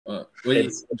Wait,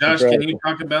 it's Josh, can you incredible.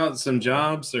 talk about some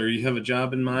jobs, or you have a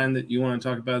job in mind that you want to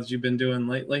talk about that you've been doing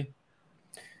lately?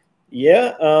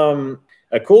 Yeah,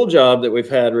 a cool job that we've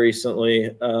had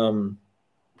recently.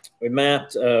 We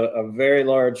mapped a very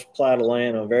large plat of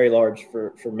land, a very large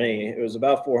for me. It was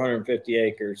about 450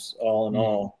 acres all in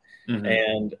all. Mm-hmm.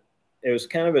 And it was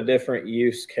kind of a different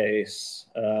use case.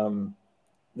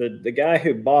 The guy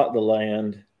who bought the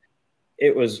land,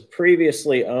 it was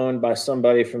previously owned by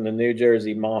somebody from the New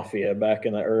Jersey mafia back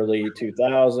in the early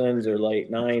 2000s or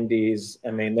late 90s.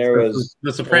 I mean, there was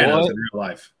The Sopranos What? in real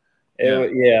life.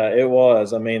 yeah, it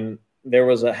was. I mean, there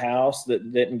was a house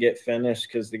that didn't get finished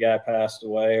because the guy passed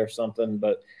away or something,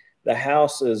 but the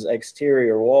house's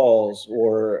exterior walls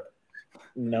were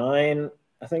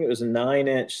I think it was 9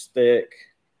 inch thick,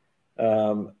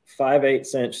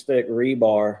 5/8 inch thick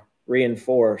rebar,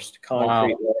 reinforced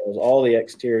concrete walls, all the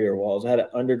exterior walls. It had an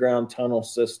underground tunnel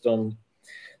system.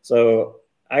 So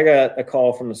I got a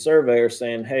call from the surveyor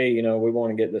saying, hey, you know, we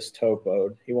want to get this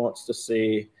topoed. He wants to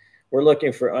see, we're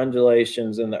looking for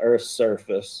undulations in the Earth's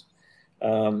surface,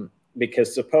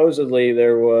 because supposedly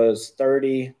there was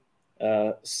 30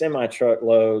 semi-truck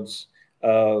loads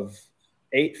of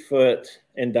 8 foot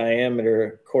in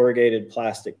diameter corrugated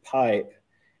plastic pipe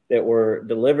that were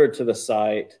delivered to the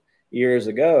site years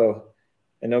ago,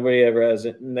 and nobody ever has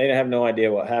it. And they have no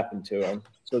idea what happened to them.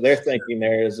 So they're thinking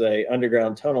there is a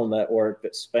underground tunnel network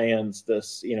that spans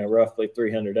this, you know, roughly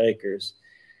 300 acres,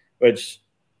 which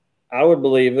I would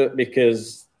believe it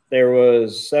because there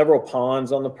was several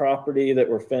ponds on the property that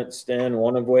were fenced in,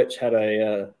 one of which had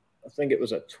I think it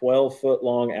was a 12-foot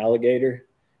long alligator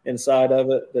inside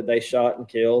of it that they shot and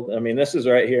killed. I mean, this is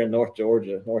right here in Northeast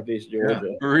Georgia.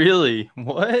 Yeah. Really?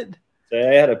 What? So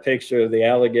they had a picture of the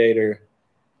alligator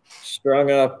strung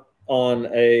up on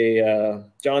a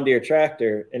John Deere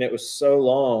tractor, and it was so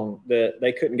long that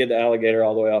they couldn't get the alligator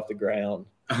all the way off the ground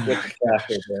with the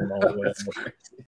tractor going all the way.